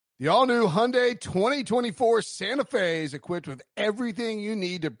The all-new Hyundai 2024 Santa Fe is equipped with everything you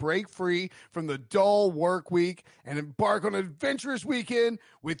need to break free from the dull work week and embark on an adventurous weekend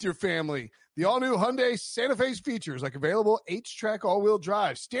with your family. The all-new Hyundai Santa Fe's features like available H-Track all-wheel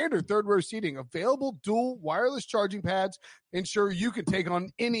drive, standard third-row seating, available dual wireless charging pads, ensure you can take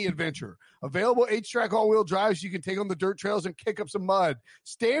on any adventure. Available H-Track all-wheel drives, you can take on the dirt trails and kick up some mud.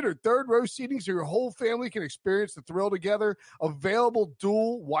 Standard third-row seating so your whole family can experience the thrill together. Available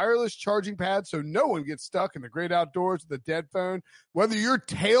dual wireless charging pads so no one gets stuck in the great outdoors with a dead phone. Whether you're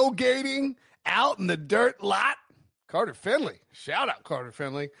tailgating out in the dirt lot, Carter Finley, shout out Carter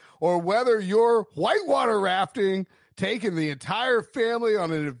Finley, or whether you're whitewater rafting, taking the entire family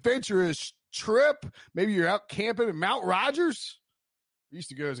on an adventurous trip, maybe you're out camping at Mount Rogers. I used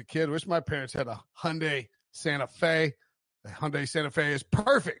to go as a kid. Wish my parents had a Hyundai Santa Fe. The Hyundai Santa Fe is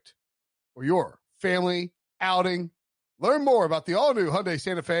perfect for your family outing. Learn more about the all-new Hyundai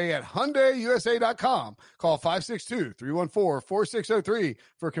Santa Fe at HyundaiUSA.com. Call 562-314-4603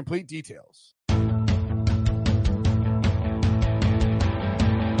 for complete details.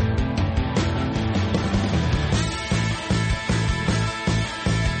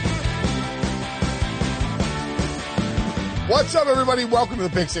 What's up, everybody? Welcome to the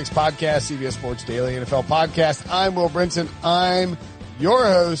Pick Six Podcast, CBS Sports Daily NFL Podcast. I'm Will Brinson. I'm your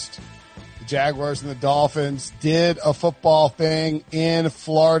host. The Jaguars and the Dolphins did a football thing in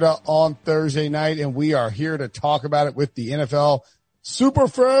Florida on Thursday night, and we are here to talk about it with the NFL Super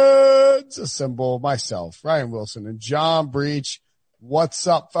Friends. Assemble myself, Ryan Wilson, and John Breach. What's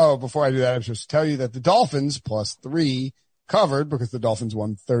up? Oh, before I do that, I'm supposed to tell you that the Dolphins +3 covered because the Dolphins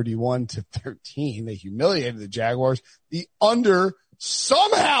won 31-13. They humiliated the Jaguars. The under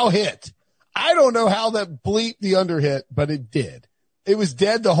somehow hit. I don't know how that bleep the under hit, but it did. It was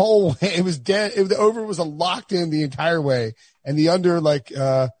dead the whole way. It was dead. The over was locked in the entire way. And the under, like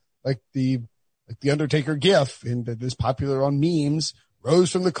the Undertaker gif and that is popular on memes,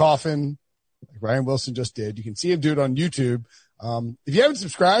 rose from the coffin like Ryan Wilson just did. You can see him do it on YouTube. If you haven't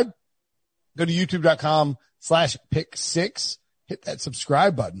subscribed, go to youtube.com/pick6. Hit that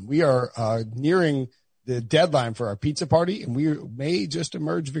subscribe button. We are nearing the deadline for our pizza party, and we may just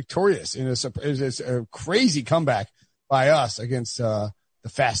emerge victorious in a crazy comeback by us against the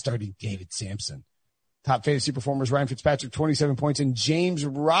fast-starting David Sampson. Top fantasy performers, Ryan Fitzpatrick, 27 points, and James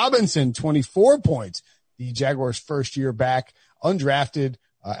Robinson, 24 points. The Jaguars' first year back, undrafted,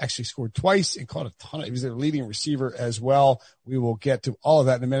 actually scored twice and caught a ton. He was their leading receiver as well. We will get to all of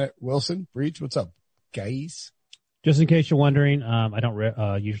that in a minute. Wilson, Breach, what's up, guys? Just in case you're wondering, I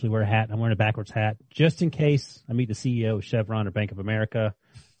don't usually wear a hat. I'm wearing a backwards hat just in case I meet the CEO of Chevron or Bank of America.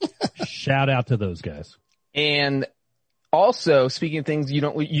 Shout out to those guys. And also, speaking of things you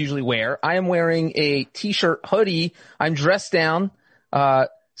don't usually wear, I am wearing a t-shirt hoodie. I'm dressed down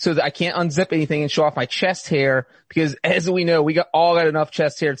so that I can't unzip anything and show off my chest hair because, as we know, we all got enough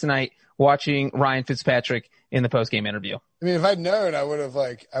chest hair tonight watching Ryan Fitzpatrick in the post-game interview. I mean, if I'd known, I would have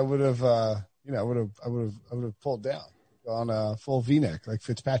pulled down on a full V-neck like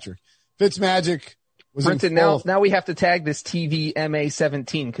Fitzpatrick. Fitzmagic was Brenton, now we have to tag this TV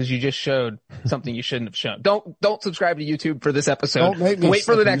MA17 because you just showed something you shouldn't have shown. Don't subscribe to YouTube for this episode. Wait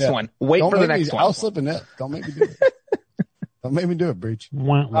for the next one. Wait for the next one. I'll slip a net. Don't make me do it. Don't make me do it, Breach.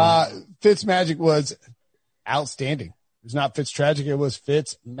 Fitzmagic was outstanding. It was not Fitztragic. It was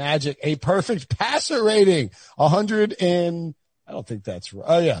Fitzmagic. A perfect passer rating. 100 and I don't think that's right.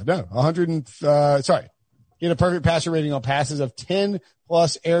 Oh yeah, no, 100 and sorry. He had a perfect passer rating on passes of 10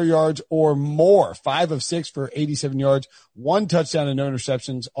 plus air yards or more. 5 of 6 for 87 yards, 1 touchdown and no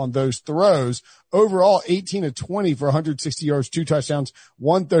interceptions on those throws. Overall, 18 of 20 for 160 yards, 2 touchdowns,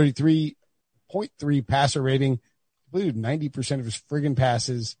 133.3 passer rating. Completed 90% of his friggin'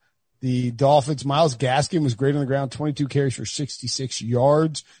 passes. The Dolphins, Myles Gaskin was great on the ground, 22 carries for 66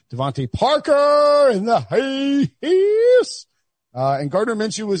 yards. Devontae Parker in the haze. And Gardner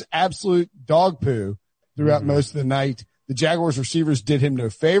Minshew was absolute dog poo throughout most of the night. The Jaguars receivers did him no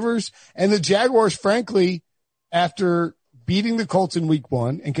favors. And the Jaguars, frankly, after beating the Colts in week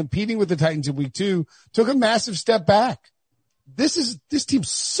 1 and competing with the Titans in week 2, took a massive step back. This team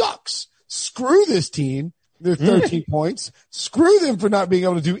sucks. Screw this team. They're 13 points. Screw them for not being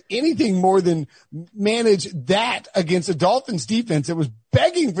able to do anything more than manage that against a Dolphins defense that was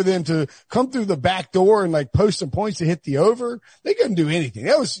begging for them to come through the back door and like post some points to hit the over. They couldn't do anything.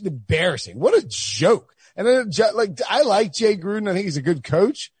 That was embarrassing. What a joke. And I like Jay Gruden. I think he's a good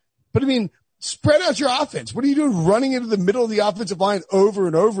coach, but I mean, spread out your offense. What are you doing running into the middle of the offensive line over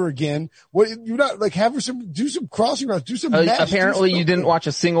and over again? What, you're not like do some crossing routes, do some mesh, apparently you didn't watch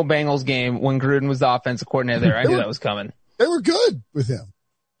a single Bengals game when Gruden was the offensive coordinator there. I knew that was coming. They were good with him.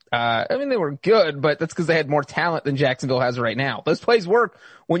 I mean, they were good, but that's because they had more talent than Jacksonville has right now. Those plays work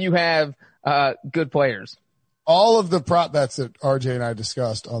when you have good players. All of the prop bets that RJ and I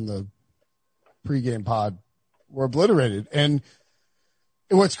discussed on the pregame pod were obliterated. And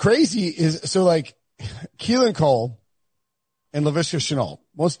what's crazy is, so like Keelan Cole and Laviska Shenault,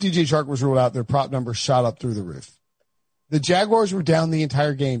 once DJ Chark was ruled out, their prop numbers shot up through the roof. The Jaguars were down the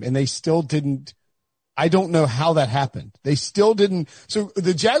entire game and they still didn't. I don't know how that happened. They still didn't. So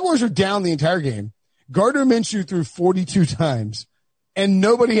the Jaguars were down the entire game. Gardner Minshew threw 42 times and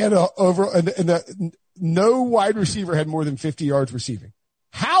nobody had no wide receiver had more than 50 yards receiving.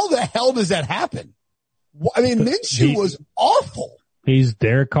 How the hell does that happen? I mean, Minshew was awful. He's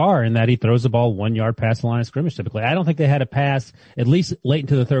Derek Carr in that he throws the ball 1 yard past the line of scrimmage typically. I don't think they had a pass, at least late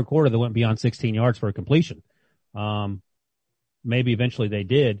into the third quarter, that went beyond 16 yards for a completion. Maybe eventually they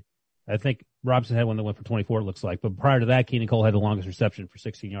did. I think Robinson had one that went for 24, it looks like. But prior to that, Keelan Cole had the longest reception for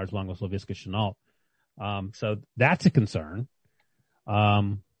 16 yards, along with Laviska Shenault. So that's a concern.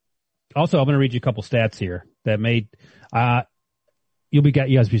 Also, I'm going to read you a couple stats here that made, you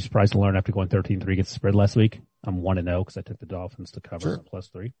guys be surprised to learn after going 13-3 against the spread last week. I'm 1-0 because I took the Dolphins to cover at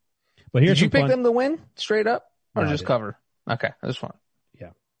 +3. But here's Did you pick them to win straight up or just cover? Okay, that's fine. Yeah.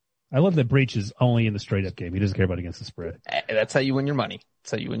 I love that Breach is only in the straight up game. He doesn't care about against the spread. That's how you win your money.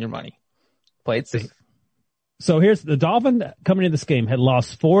 Play it safe. So here's the Dolphins coming into this game had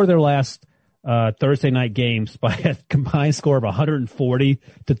lost 4 of their last Thursday night games by a combined score of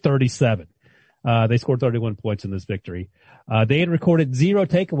 140-37. They scored 31 points in this victory. They had recorded 0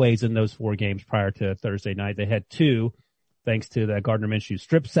 takeaways in those 4 games prior to Thursday night. They had 2, thanks to that Gardner Minshew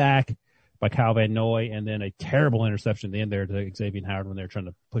strip sack by Kyle Van Noy, and then a terrible interception at the end there to Xavier Howard when they were trying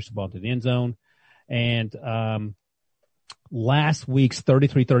to push the ball into the end zone. And last week's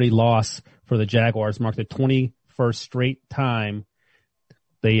 33-30 loss for the Jaguars marked the 21st straight time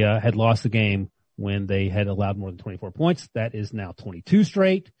they had lost the game when they had allowed more than 24 points. That is now 22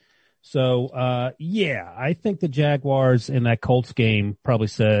 straight. So, I think the Jaguars in that Colts game probably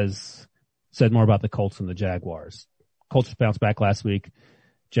said more about the Colts than the Jaguars. Colts bounced back last week.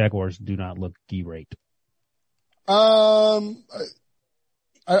 Jaguars do not look great. I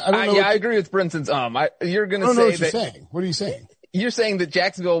don't know. I agree with Brinson's. You're going to say know what that. You're saying. What are you saying? You're saying that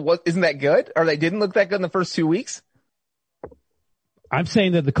Jacksonville isn't that good, or they didn't look that good in the first 2 weeks? I'm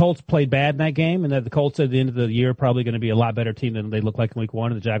saying that the Colts played bad in that game, and that the Colts at the end of the year are probably going to be a lot better team than they look like in week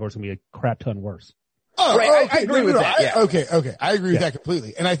 1, and the Jaguars are going to be a crap ton worse. Oh, right. Okay. I agree with that. Yeah. Okay. I agree with that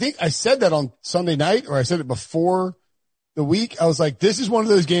completely. And I think I said that on Sunday night, or I said it before the week. I was like, this is one of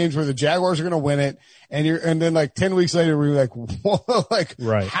those games where the Jaguars are going to win it. And then like 10 weeks later, we were like, whoa,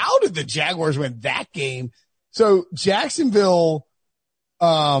 right. How did the Jaguars win that game? So Jacksonville,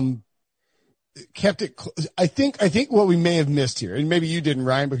 kept it. I think what we may have missed here, and maybe you didn't,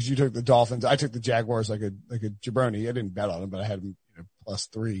 Ryan, because you took the Dolphins. I took the Jaguars like a jabroni. I didn't bet on them, but I had them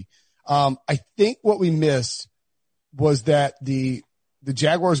 +3. I think what we missed was that the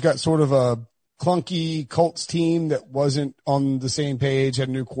Jaguars got sort of a clunky Colts team that wasn't on the same page, had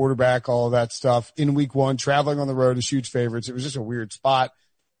a new quarterback, all of that stuff in week 1, traveling on the road as huge favorites. It was just a weird spot.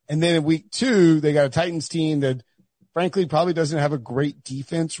 And then in week 2, they got a Titans team that frankly probably doesn't have a great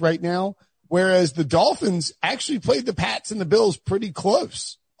defense right now. Whereas the Dolphins actually played the Pats and the Bills pretty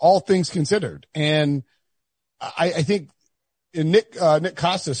close, all things considered. And I think Nick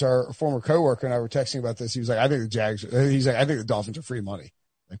Costas, our former coworker, and I were texting about this. He was like, I think the Dolphins are free money,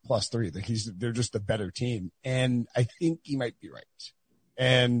 like +3. Like they're just the better team. And I think he might be right.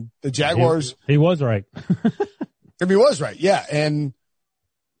 And the Jaguars. He was right. He was right. Yeah. And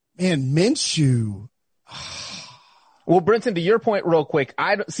man, Minshew. Well, Brinson, to your point real quick,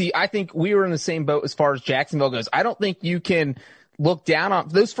 I think we were in the same boat as far as Jacksonville goes. I don't think you can look down on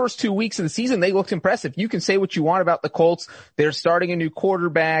those first 2 weeks of the season. They looked impressive. You can say what you want about the Colts. They're starting a new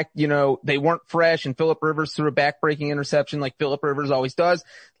quarterback. They weren't fresh, and Phillip Rivers threw a back-breaking interception like Phillip Rivers always does.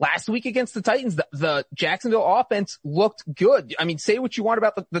 Last week against the Titans, the Jacksonville offense looked good. I mean, say what you want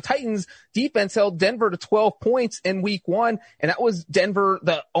about the Titans defense held Denver to 12 points in week 1. And that was Denver,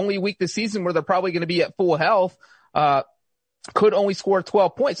 the only week this season where they're probably going to be at full health. Could only score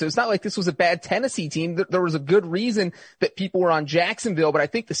 12 points. So it's not like this was a bad Tennessee team. There was a good reason that people were on Jacksonville. But I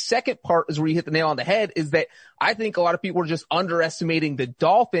think the second part is where you hit the nail on the head, is that I think a lot of people were just underestimating the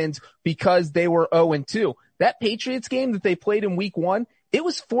Dolphins because they were 0-2. That Patriots game that they played in week 1, it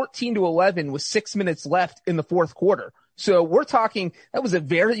was 14-11 with 6 minutes left in the fourth quarter. So we're talking, that was a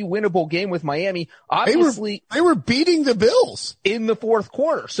very winnable game with Miami. Obviously, they were beating the Bills in the fourth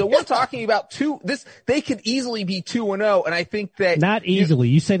quarter. So we're talking about they could easily be 2-0. And I think that not easily.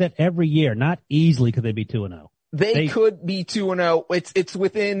 You say that every year. Not easily could they be 2-0. They could be 2-0. It's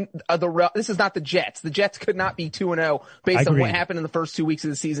within this is not the Jets. The Jets could not be 2-0 based on what happened in the first 2 weeks of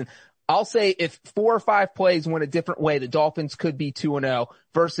the season. I'll say if 4 or 5 plays went a different way, the Dolphins could be 2-0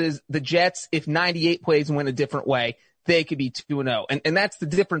 versus the Jets. If 98 plays went a different way, they could be 2-0. And that's the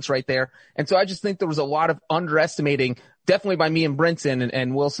difference right there. And so I just think there was a lot of underestimating, definitely by me and Brinson,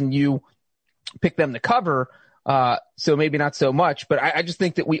 and Wilson, you picked them to cover. So maybe not so much, but I just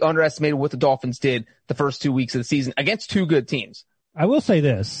think that we underestimated what the Dolphins did the first 2 weeks of the season against 2 good teams. I will say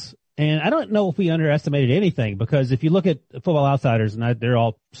this, and I don't know if we underestimated anything, because if you look at Football Outsiders, and they're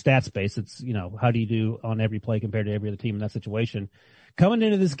all stats based, it's, how do you do on every play compared to every other team in that situation? Coming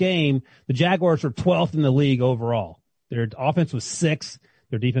into this game, the Jaguars were 12th in the league overall. Their offense was 6th.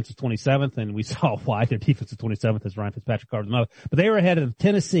 Their defense was 27th, and we saw why their defense was 27th as Ryan Fitzpatrick carved them up. But they were ahead of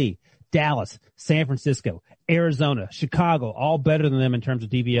Tennessee, Dallas, San Francisco, Arizona, Chicago, all better than them in terms of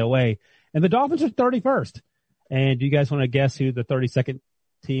DVOA. And the Dolphins are 31st. And do you guys want to guess who the 32nd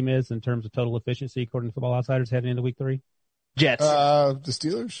team is in terms of total efficiency according to Football Outsiders heading into week 3? Jets. The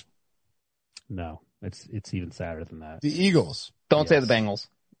Steelers? No, it's even sadder than that. The Eagles. Don't say the Bengals.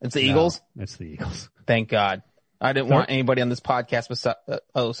 It's the Eagles? It's the Eagles. Thank God. I didn't want anybody on this podcast besides,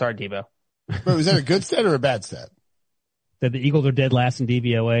 sorry, Debo. Wait, was that a good stat or a bad stat? That the Eagles are dead last in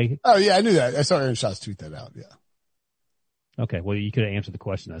DVOA? Oh, yeah, I knew that. I saw Aaron Schatz tweet that out, yeah. Okay, well, you could have answered the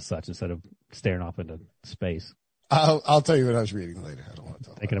question as such instead of staring off into space. I'll tell you what I was reading later. I don't want to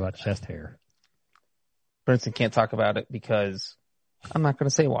talk Thinking about chest hair. Brinson can't talk about it because I'm not going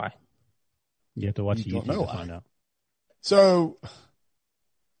to say why. You have to watch YouTube to find out. So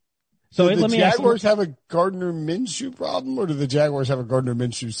let the me Jaguars have a Gardner Minshew problem, or do the Jaguars have a Gardner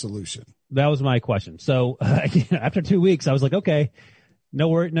Minshew solution? That was my question. So after 2 weeks, I was like, okay,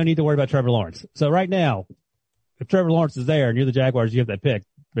 no need to worry about Trevor Lawrence. So right now, if Trevor Lawrence is there and you're the Jaguars, you have that pick.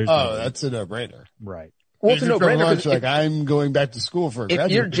 That's a no-brainer. Right. Well, it's a no-brainer. Like, I'm going back to school for a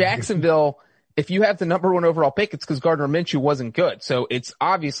graduate. If you're Jacksonville, if you have the number 1 overall pick, it's because Gardner Minshew wasn't good. So it's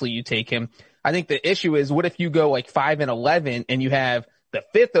obviously you take him. I think the issue is, what if you go like 5-11 and you have the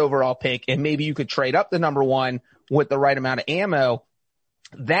 5th overall pick, and maybe you could trade up the number 1 with the right amount of ammo?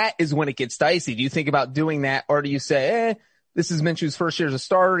 That is when it gets dicey. Do you think about doing that, or do you say, this is Minshew's first year as a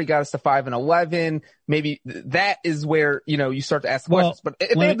starter, he got us to 5-11? Maybe that is where, you start to ask the questions. But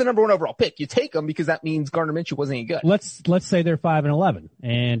if they have the number 1 overall pick, you take them because that means Gardner Minshew wasn't any good. Let's say they're 5-11,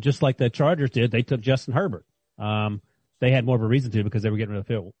 and just like the Chargers did, they took Justin Herbert. They had more of a reason to because they were getting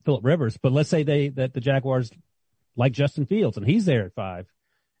rid of Phillip Rivers. But let's say that the Jaguars like Justin Fields, and he's there at 5,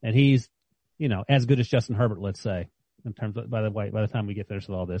 and he's, as good as Justin Herbert, let's say, in terms of, by the time we get finished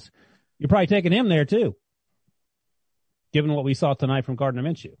with all this, you're probably taking him there too, given what we saw tonight from Gardner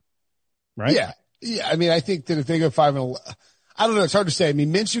Minshew, right? Yeah. Yeah. I mean, I think that if they go 5-11, I don't know. It's hard to say. I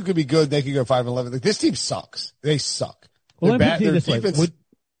mean, Minshew could be good. They could go 5-11. Like, this team sucks. They suck. Well, let me put it this way.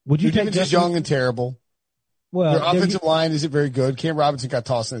 Would you take defense is young and terrible. Well, their offensive line isn't very good. Cam Robinson got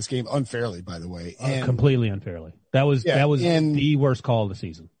tossed in this game unfairly, by the way. Completely unfairly. That was the worst call of the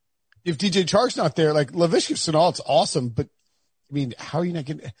season. If DJ Chark's not there, like Laviska Shenault's awesome, but I mean, how are you not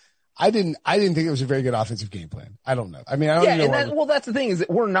getting? I didn't think it was a very good offensive game plan. I don't know. I mean, I don't know. That's the thing, is that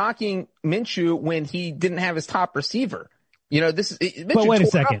we're knocking Minshew when he didn't have his top receiver.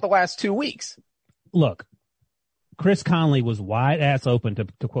 Minshew tore up the last 2 weeks. Look, Chris Conley was wide ass open,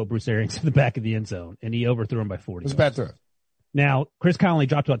 to quote Bruce Arians, in the back of the end zone, and he overthrew him by 40. It was a bad throw. Now, Chris Conley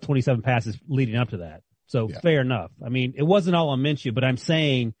dropped about 27 passes leading up to that. So fair enough. I mean, it wasn't all on Minshew, but I'm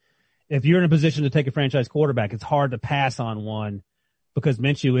saying if you're in a position to take a franchise quarterback, it's hard to pass on one because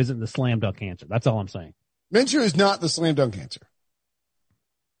Minshew isn't the slam dunk answer. That's all I'm saying. Minshew is not the slam dunk answer.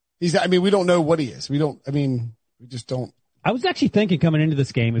 We don't know what he is. We just don't. I was actually thinking coming into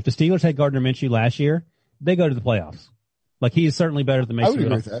this game, if the Steelers had Gardner Minshew last year, they go to the playoffs. Like, he is certainly better than Mason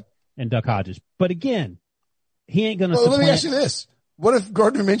Rudolph and Duck Hodges. But again, he ain't going to let me ask you this. What if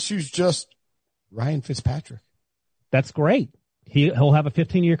Gardner Minshew's just Ryan Fitzpatrick? That's great. He'll have a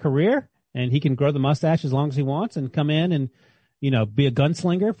 15-year career, and he can grow the mustache as long as he wants and come in and, be a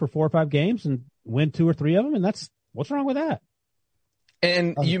gunslinger for 4 or 5 games and win 2 or 3 of them. And what's wrong with that?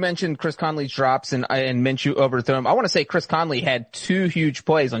 And you mentioned Chris Conley's drops and Minshew overthrew him. I want to say Chris Conley had 2 huge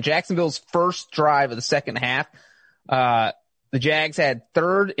plays on Jacksonville's first drive of the second half. The Jags had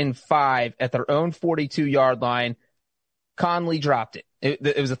 3rd and 5 at their own 42-yard line. Conley dropped it.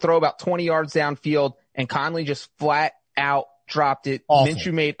 It was a throw about 20 yards downfield, and Conley just flat out dropped it. Awful.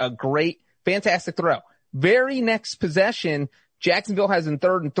 Minshew made a fantastic throw. Very next possession, Jacksonville has in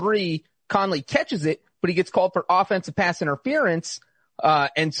 3rd and 3. Conley catches it, but he gets called for offensive pass interference.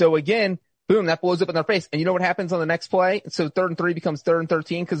 And so again, boom, that blows up in their face. And you know what happens on the next play? So 3rd and 3 becomes 3rd and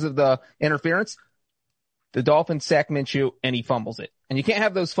 13 because of the interference. the Dolphins sack Minshew and he fumbles it. And you can't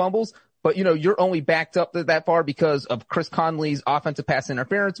have those fumbles, but you're only backed up that far because of Chris Conley's offensive pass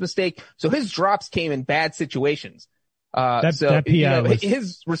interference mistake. So his drops came in bad situations. That PI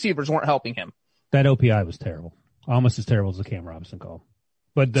his receivers weren't helping him. That OPI was terrible. Almost as terrible as the Cam Robinson call.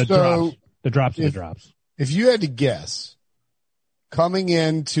 But the drops. If you had to guess, coming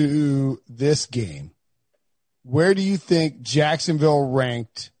into this game, where do you think Jacksonville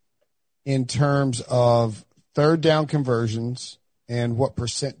ranked in terms of third down conversions, and what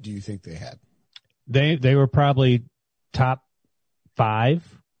percent do you think they had? They were probably top 5,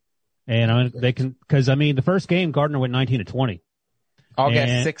 and they can, because the first game Gardner went 19-20. I'll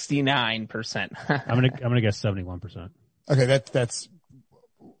guess 69%. I'm gonna guess 71%. Okay, that's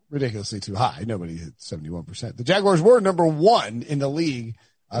ridiculously too high. Nobody hit 71%. The Jaguars were number 1 in the league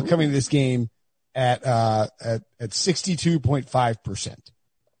coming to this game at 62.5%.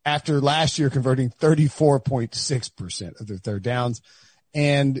 After last year converting 34.6% of their third downs.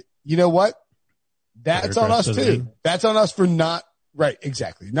 And you know what? That's on us too. That's on us for not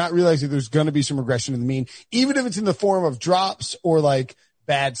realizing there's going to be some regression in the mean, even if it's in the form of drops or like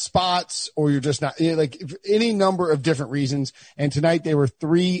bad spots, or you're just not any number of different reasons. And tonight they were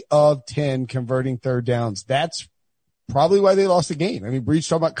 3 of 10 converting third downs. That's probably why they lost the game. Breach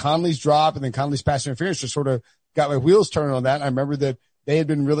talked about Conley's drop, and then Conley's pass interference just sort of got my wheels turning on that. I remember that they had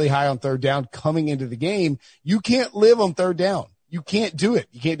been really high on third down coming into the game. You can't live on third down. You can't do it.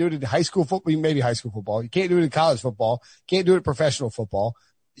 You can't do it in high school football, maybe high school football. You can't do it in college football. Can't do it in professional football.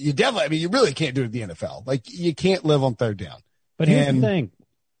 You definitely, you really can't do it in the NFL. You can't live on third down. But here's the thing.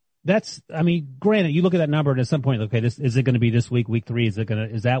 Granted, you look at that number and at some point, okay, is it going to be this week 3?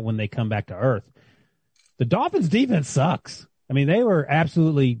 Is that when they come back to earth? The Dolphins defense sucks. They were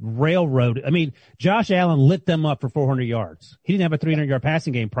absolutely railroaded. Josh Allen lit them up for 400 yards. He didn't have a 300-yard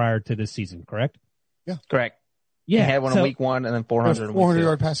passing game prior to this season, correct? Yeah. Correct. Yeah. He had one in week 1 and then 400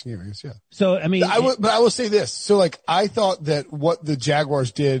 400-yard passing game, yeah. So, but I will say this. So, I thought that what the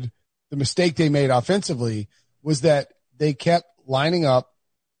Jaguars did, the mistake they made offensively, was that they kept lining up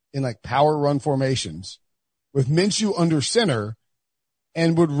in power run formations with Minshew under center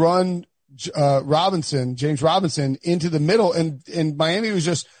and would run James Robinson into the middle, and Miami was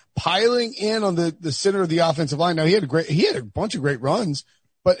just piling in on the center of the offensive line. Now he had a bunch of great runs,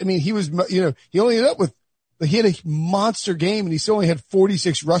 but he was, he only ended up with, he had a monster game and he still only had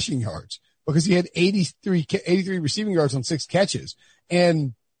 46 rushing yards because he had 83 receiving yards on 6 catches.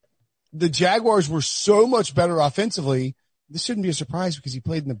 And the Jaguars were so much better offensively. This shouldn't be a surprise because he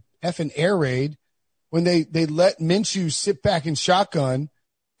played in the effing air raid when they let Minshew sit back in shotgun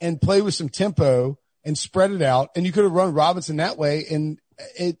and play with some tempo and spread it out. And you could have run Robinson that way and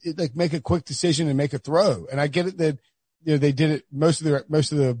it make a quick decision and make a throw. And I get it that, they did it. Most of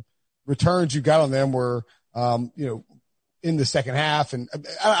the returns you got on them were, in the second half. And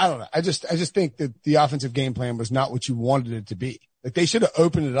I don't know. I just think that the offensive game plan was not what you wanted it to be. They should have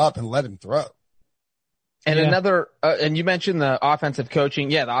opened it up and let him throw. And another, and you mentioned the offensive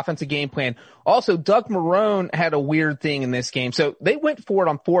coaching. Yeah, the offensive game plan. Also, Doug Marrone had a weird thing in this game. So they went for it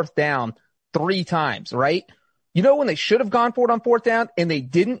on 4th down 3 times, right? When they should have gone for it on 4th down and they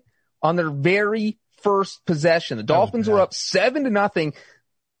didn't on their very first possession. The Dolphins were up 7-0.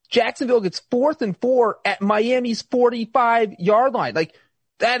 Jacksonville gets 4th and 4 at Miami's 45-yard line.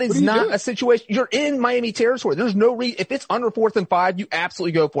 That is not a situation. You're in Miami territory. There's no reason. If it's under 4th and 5, you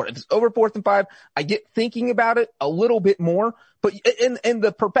absolutely go for it. If it's over 4th and 5, I get thinking about it a little bit more. But and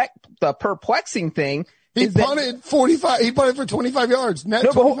the perplexing thing is punted 45. He punted for 25 yards.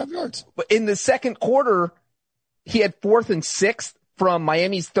 Net 25 yards. But in the second quarter, he had 4th and 6 from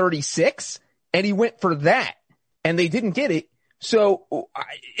Miami's 36, and he went for that, and they didn't get it. So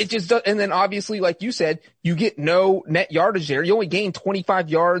it just does. And then obviously, like you said, you get no net yardage there. You only gain 25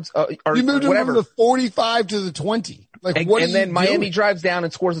 yards, or you moved whatever. From the 45 to the 20. And then Miami drives down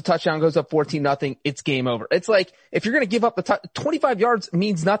and scores a touchdown, goes up 14-0. It's game over. It's if you're going to give up the 25 yards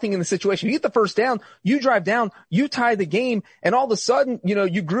means nothing in the situation. You get the first down, you drive down, you tie the game, and all of a sudden,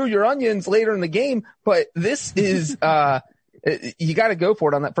 you grew your onions later in the game. But this is, you got to go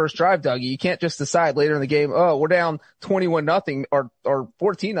for it on that first drive, Dougie. You can't just decide later in the game, oh, we're down 21-0 or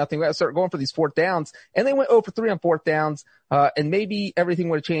 14-0. We got to start going for these 4th downs. And they went 0 for 3 on 4th downs. And maybe everything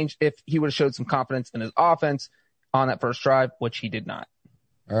would have changed if he would have showed some confidence in his offense on that first drive, which he did not.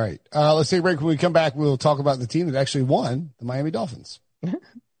 All right. Let's take a break. When we come back, we'll talk about the team that actually won, the Miami Dolphins.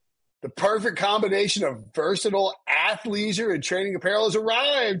 The perfect combination of versatile athleisure and training apparel has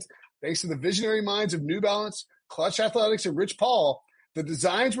arrived. Thanks to the visionary minds of New Balance, Clutch Athletics, and Rich Paul, the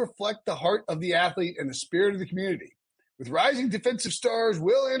designs reflect the heart of the athlete and the spirit of the community. With rising defensive stars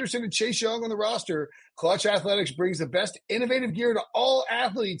Will Anderson and Chase Young on the roster, Clutch Athletics brings the best innovative gear to all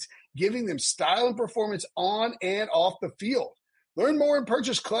athletes, giving them style and performance on and off the field. Learn more and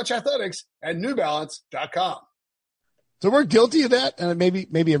purchase Clutch Athletics at NewBalance.com. So we're guilty of that, and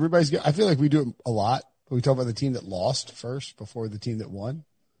maybe everybody's. I feel like we do it a lot. We talk about the team that lost first before the team that won.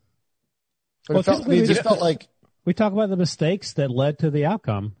 But it just felt like we talk about the mistakes that led to the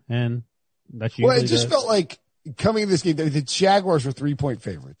outcome, and that's usually. Well, it just felt like coming into this game, the Jaguars were 3-point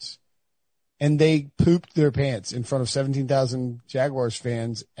favorites, and they pooped their pants in front of 17,000 Jaguars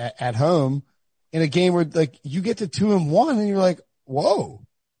fans at home in a game where like you get to 2-1, and you're like, whoa,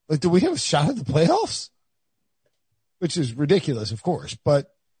 like do we have a shot at the playoffs? Which is ridiculous, of course,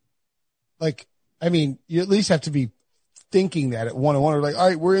 but like, I mean, you at least have to be thinking that at 1-1 or like, all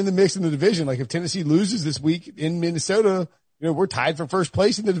right, we're in the mix in the division. Like if Tennessee loses this week in Minnesota, you know, we're tied for first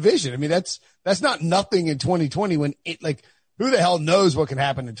place in the division. I mean, that's not nothing in 2020 when it like, who the hell knows what can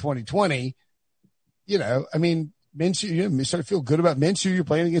happen in 2020? You know, I mean, Minshew, you start to feel good about Minshew. You're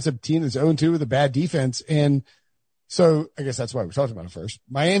playing against a team that's 0-2 with a bad defense. And so I guess that's why we're talking about it first.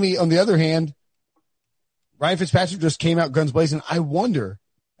 Miami, on the other hand, Ryan Fitzpatrick just came out guns blazing. I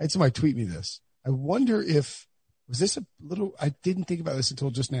had somebody tweet me this. I wonder if, was this a little, I didn't think about this until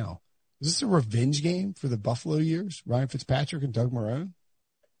just now. Was this a revenge game for the Buffalo years? Ryan Fitzpatrick and Doug Marrone?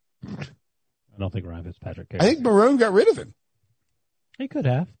 I don't think Ryan Fitzpatrick cares. I think Marrone got rid of him. He could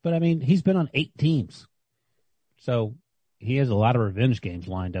have, but I mean, he's been on 8 teams. So he has a lot of revenge games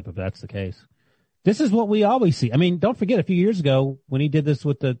lined up if that's the case. This is what we always see. I mean, don't forget a few years ago when he did this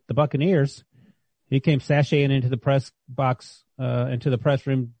with the Buccaneers, he came sashaying into the press box, into the press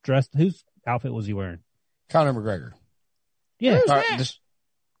room dressed. Whose outfit was he wearing? Conor McGregor. Yeah.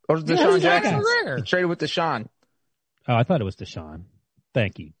 Or Deshaun Jackson. McGregor. He traded with Deshaun. Oh, I thought it was Deshaun.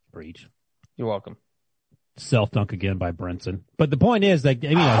 Thank you, Breach. You're welcome. Self-dunk again by Brinson. But the point is that,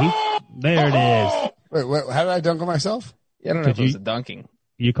 you know, there it is. Wait, how did I dunk on myself? Yeah, I don't know if it was a dunking.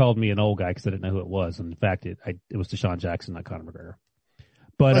 You called me an old guy because I didn't know who it was. And in fact, it was Deshaun Jackson, not Conor McGregor.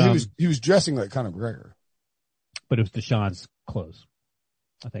 But well, he was dressing like Conor McGregor. But it was Deshaun's clothes.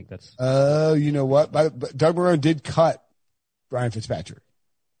 I think that's. Oh, you know what? But Doug Marrone did cut Ryan Fitzpatrick.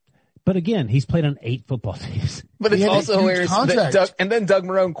 But again, he's played on 8 football teams. But it's also hilarious that then Doug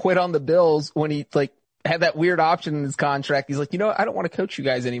Marrone quit on the Bills when he like had that weird option in his contract. He's like, you know what? I don't want to coach you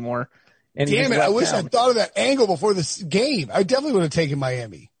guys anymore. And damn it! I wish I thought of that angle before this game. I definitely would have taken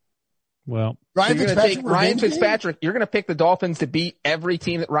Miami. Well, Ryan Fitzpatrick, you're going to pick the Dolphins to beat every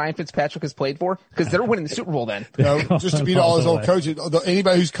team that Ryan Fitzpatrick has played for because they're winning the Super Bowl then. No, just to beat all his old coaches,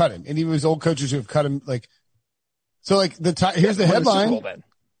 anybody who's cut him, any of his old coaches who have cut him. Like, so like here's the headline.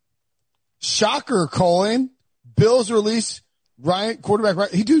 Shocker, Colin. Bills release quarterback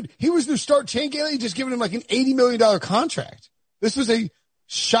Ryan. He was their start. Shane Gailey just giving him like an $80 million contract. This was a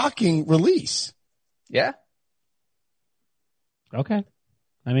shocking release. Yeah. Okay.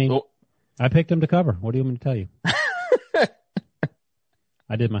 I mean, I picked him to cover. What do you want me to tell you?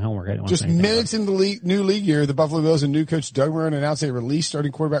 I did my homework. I didn't want just minutes in the new league year, the Buffalo Bills and new coach Doug Marrone announced they released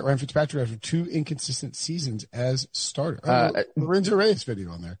starting quarterback Ryan Fitzpatrick after 2 inconsistent seasons as starter. Lorenzo Reyes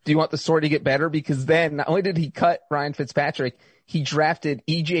video on there. Do you want the story to get better? Because then not only did he cut Ryan Fitzpatrick, he drafted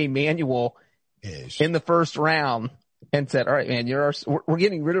EJ Manuel in the first round and said, all right, man, we're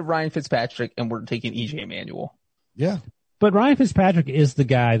getting rid of Ryan Fitzpatrick and we're taking EJ Manuel. Yeah. But Ryan Fitzpatrick is the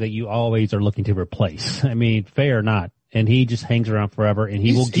guy that you always are looking to replace. I mean, fair or not. And he just hangs around forever and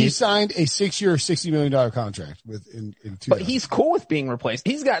he signed a 6-year, $60 million contract in 2000. But he's cool with being replaced.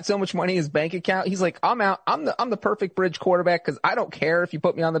 He's got so much money in his bank account. He's like, I'm out. I'm the perfect bridge quarterback because I don't care if you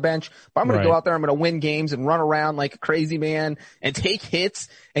put me on the bench, but I'm going to go out there. I'm going to win games and run around like a crazy man and take hits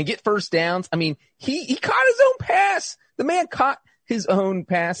and get first downs. I mean, he caught his own pass. The man caught his own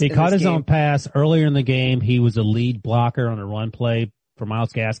pass. He caught his own pass earlier in the game. He was a lead blocker on a run play for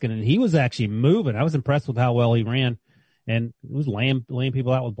Myles Gaskin, and he was actually moving. I was impressed with how well he ran, and it was laying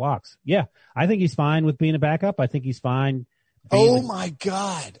people out with blocks. Yeah, I think he's fine with being a backup. I think he's fine. Oh my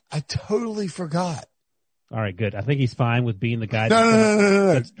God, I totally forgot. All right, good. I think he's fine with being the guy.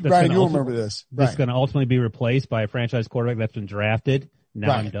 No. Brian, you'll remember this. That's going to ultimately be replaced by a franchise quarterback that's been drafted.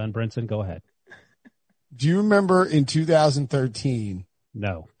 Now I'm done, Brinson. Go ahead. Do you remember in 2013?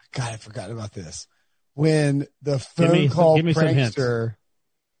 No. God, I forgot about this. When the phone call prankster,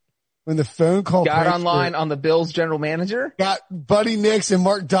 got online on the Bills general manager, got Buddy Nix and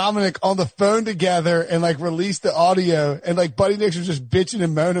Mark Dominic on the phone together and like released the audio, and like Buddy Nix was just bitching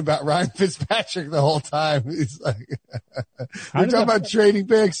and moaning about Ryan Fitzpatrick the whole time. He's like, we're talking about trading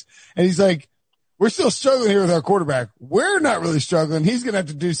picks, and he's like, we're still struggling here with our quarterback. We're not really struggling. He's going to have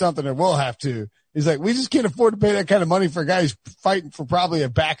to do something, and we'll have to. He's like, we just can't afford to pay that kind of money for a guy who's fighting for probably a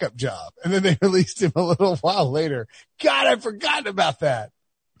backup job. And then they released him a little while later. God, I've forgotten about that.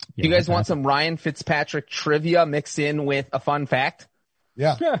 Yeah, you guys want some Ryan Fitzpatrick trivia mixed in with a fun fact?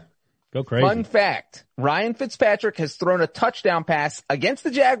 Yeah. Go crazy. Fun fact. Ryan Fitzpatrick has thrown a touchdown pass against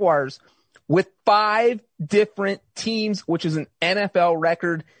the Jaguars with 5 different teams, which is an NFL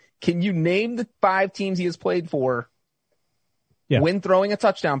record. Can you name the 5 teams he has played for when throwing a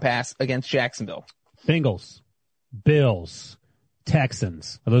touchdown pass against Jacksonville? Bengals, Bills,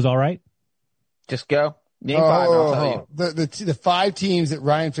 Texans. Are those all right? Just go. Name 5 and I'll tell you. The 5 teams that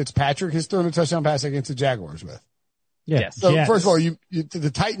Ryan Fitzpatrick has thrown a touchdown pass against the Jaguars with. Yeah. Yes. So Jets. first of all,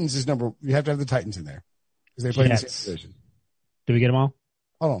 the Titans is you have to have the Titans in there because they play in the same division. Did we get them all?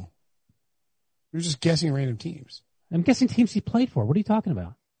 Hold on. You're just guessing random teams. I'm guessing teams he played for. What are you talking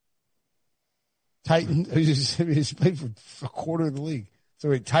about? Titans. He's played for a quarter of the league. So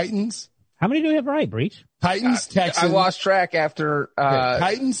wait, Titans. How many do we have right, Breach? Titans, Texans. I lost track after,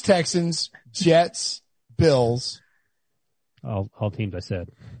 Titans, Texans, Jets, Bills. All teams I said.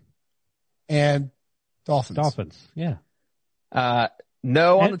 And Dolphins. Yeah.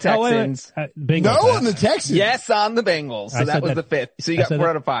 No on the Texans. Bengals. No on the Texans. Yes on the Bengals. So that was the 5th. So you got 4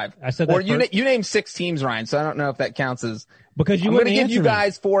 out of 5. I said or that you named 6 teams, Ryan. So I don't know if that counts as. Because I'm going to give you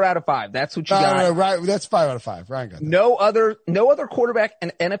guys 4 out of 5. That's what you got. No, right. That's 5 out of 5. Ryan got that. No other quarterback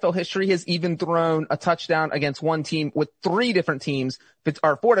in NFL history has even thrown a touchdown against one team with 3 different teams,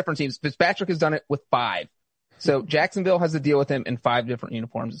 or 4 different teams. Fitzpatrick has done it with 5. So Jacksonville has to deal with him in 5 different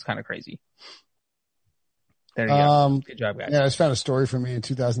uniforms. It's kind of crazy. There you go. Good job, guys. Yeah, I just found a story from me in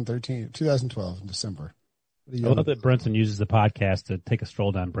 2012 in December. I love that Brinson uses the podcast to take a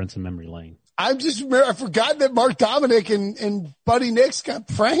stroll down Brinson memory lane. I forgot that Mark Dominic and Buddy Nix got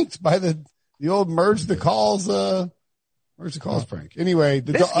pranked by the old merge the calls prank. Anyway,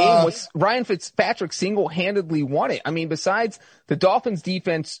 this game was Ryan Fitzpatrick single-handedly won it. I mean, besides the Dolphins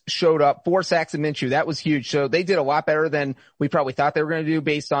defense showed up 4 sacks of Minshew. That was huge. So they did a lot better than we probably thought they were going to do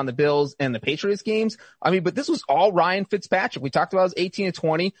based on the Bills and the Patriots games. I mean, but this was all Ryan Fitzpatrick. We talked about his 18 to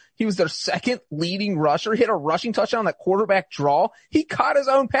 20. He was their second leading rusher. He hit a rushing touchdown on that quarterback draw. He caught his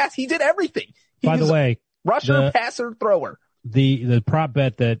own pass. He did everything. By the way, rusher, passer, thrower. The prop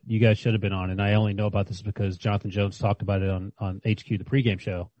bet that you guys should have been on, and I only know about this because Jonathan Jones talked about it on HQ, the pregame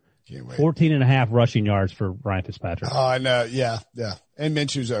show. 14.5 rushing yards for Ryan Fitzpatrick. Oh, I know. Yeah. And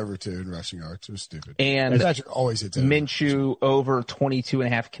Minshew's over too in rushing yards. It was stupid. And Fitzpatrick always hits Minshew over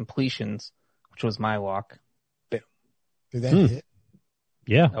 22.5 completions, which was my lock. Did that hit?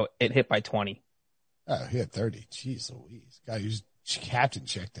 Yeah. Oh, it hit by 20. Oh, he had 30. Jeez Louise. Guy who's captain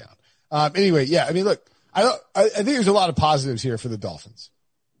check down. Anyway, yeah. I mean, look, I think there's a lot of positives here for the Dolphins.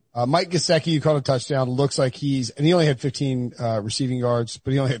 Mike Gesicki, who caught a touchdown, looks like he only had 15 receiving yards,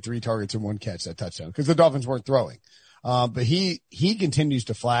 but he only had 3 targets and 1 catch that touchdown because the Dolphins weren't throwing. But he continues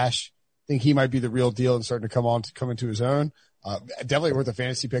to flash. I think he might be the real deal and starting to come into his own. Definitely worth a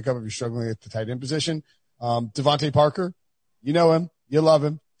fantasy pickup if you're struggling at the tight end position. Devontae Parker, you know him, you love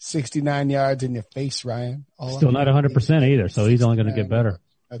him. 69 yards in your face, Ryan. Still not 100% either, so he's only going to get better.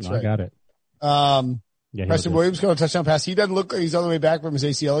 That's right. I got it. Preston Williams got a touchdown pass. He doesn't look like he's all the way back from his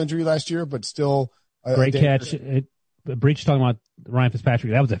ACL injury last year, but still great catch. Breach talking about Ryan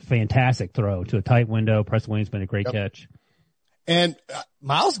Fitzpatrick. That was a fantastic throw to a tight window. Preston Williams made a great catch. And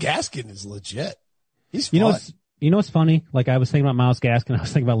Myles Gaskin is legit. He's fun. You know what's funny? Like I was thinking about Myles Gaskin. I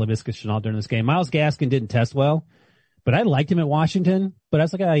was thinking about Laviska Shenault during this game. Myles Gaskin didn't test well, but I liked him at Washington. But I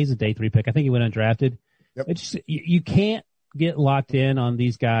was like, he's a day 3 pick. I think he went undrafted. Yep. It's just, you can't get locked in on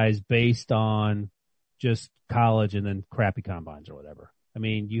these guys based on just college and then crappy combines or whatever. I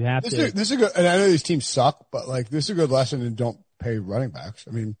mean, you have This is a good, and I know these teams suck, but like this is a good lesson in don't pay running backs.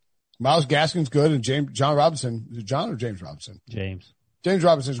 I mean, Myles Gaskin's good and John Robinson, is it John or James Robinson? James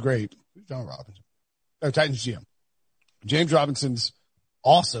Robinson's great. John Robinson. Oh, Titans GM. James Robinson's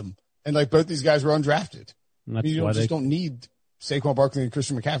awesome. And like both these guys were undrafted. I mean, you don't need Saquon Barkley and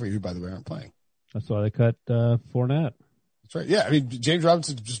Christian McCaffrey, who by the way aren't playing. That's why they cut Fournette. That's right. Yeah. I mean, James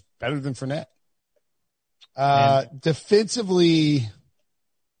Robinson's just better than Fournette. Defensively,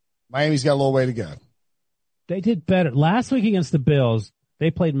 Miami's got a little way to go. They did better. Last week against the Bills,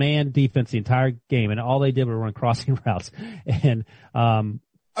 they played man defense the entire game, and all they did was run crossing routes. And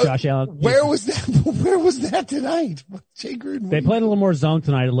Josh Allen. Where was that? Where was that tonight? Jay Gruden. They played a little more zone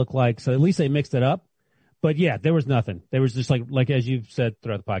tonight, it looked like, so at least they mixed it up. But yeah, there was nothing. There was just like as you've said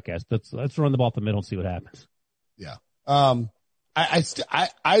throughout the podcast, let's run the ball up the middle and see what happens. Yeah. I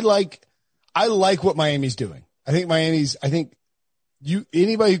like what Miami's doing. I think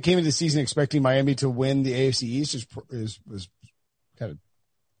anybody who came into the season expecting Miami to win the AFC East was kind of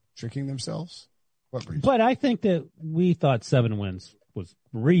tricking themselves. What breach? But I think that we thought 7 wins was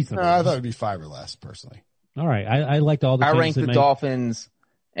reasonable. I thought it'd be 5 or less, personally. All right. I liked all the I changes ranked they the made. Dolphins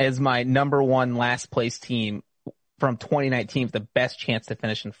as my number 1 last place team from 2019 with the best chance to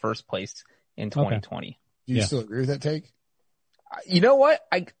finish in first place in 2020. Do you still agree with that take? You know what?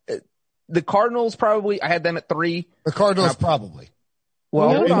 The Cardinals probably, I had them at 3. The Cardinals probably. Well,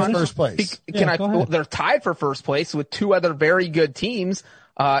 Well, hold they're on. First place. Go ahead. They're tied for first place with 2 other very good teams.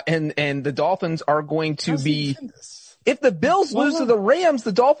 And the Dolphins are going to be, if the Bills lose to the Rams,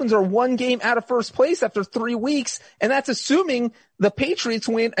 the Dolphins are 1 game out of first place after 3 weeks. And that's assuming the Patriots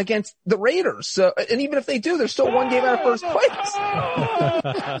win against the Raiders. So, and even if they do, they're still 1 game out of first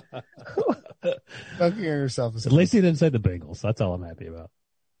place. Don't hear yourself. At least he didn't say the Bengals. That's all I'm happy about.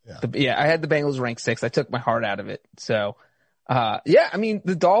 Yeah, I had the Bengals ranked 6th. I took my heart out of it. So, yeah, I mean,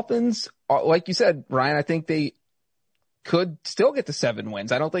 the Dolphins, like you said, Ryan, I think they could still get to 7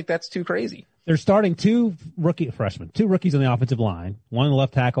 wins. I don't think that's too crazy. They're starting 2 freshmen, 2 rookies on the offensive line, 1 on the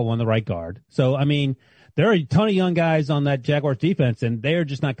left tackle, 1 on the right guard. So, I mean, there are a ton of young guys on that Jaguars defense, and they're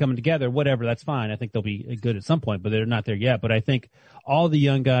just not coming together. Whatever, that's fine. I think they'll be good at some point, but they're not there yet. But I think all the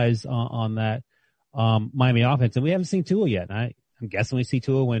young guys on that Miami offense, and we haven't seen Tua yet. I'm guessing we see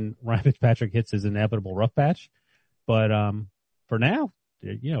Tua when Ryan Fitzpatrick hits his inevitable rough patch. But for now,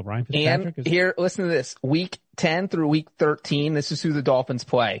 Ryan Fitzpatrick And here, listen to this. Week 10 through week 13, this is who the Dolphins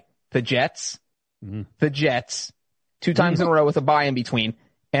play. The Jets, the Jets, 2 times in a row with a bye in between,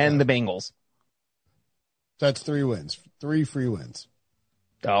 and the Bengals. That's 3 wins. 3 free wins.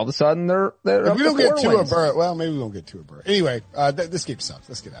 All of a sudden, they're If up we to don't get 4 Tua wins. Burrow, well, maybe we won't get Tua Burrow. Anyway, this game sucks.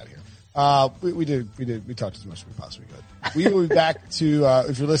 Let's get out of here. We talked as much as we possibly could. We will be back to,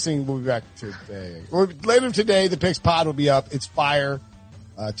 if you're listening, we'll be back today. Or later today, the Picks Pod will be up. It's fire.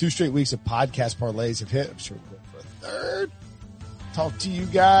 2 straight weeks of podcast parlays have hit. I'm sure we'll go for a 3rd. Talk to you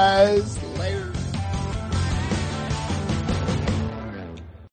guys later.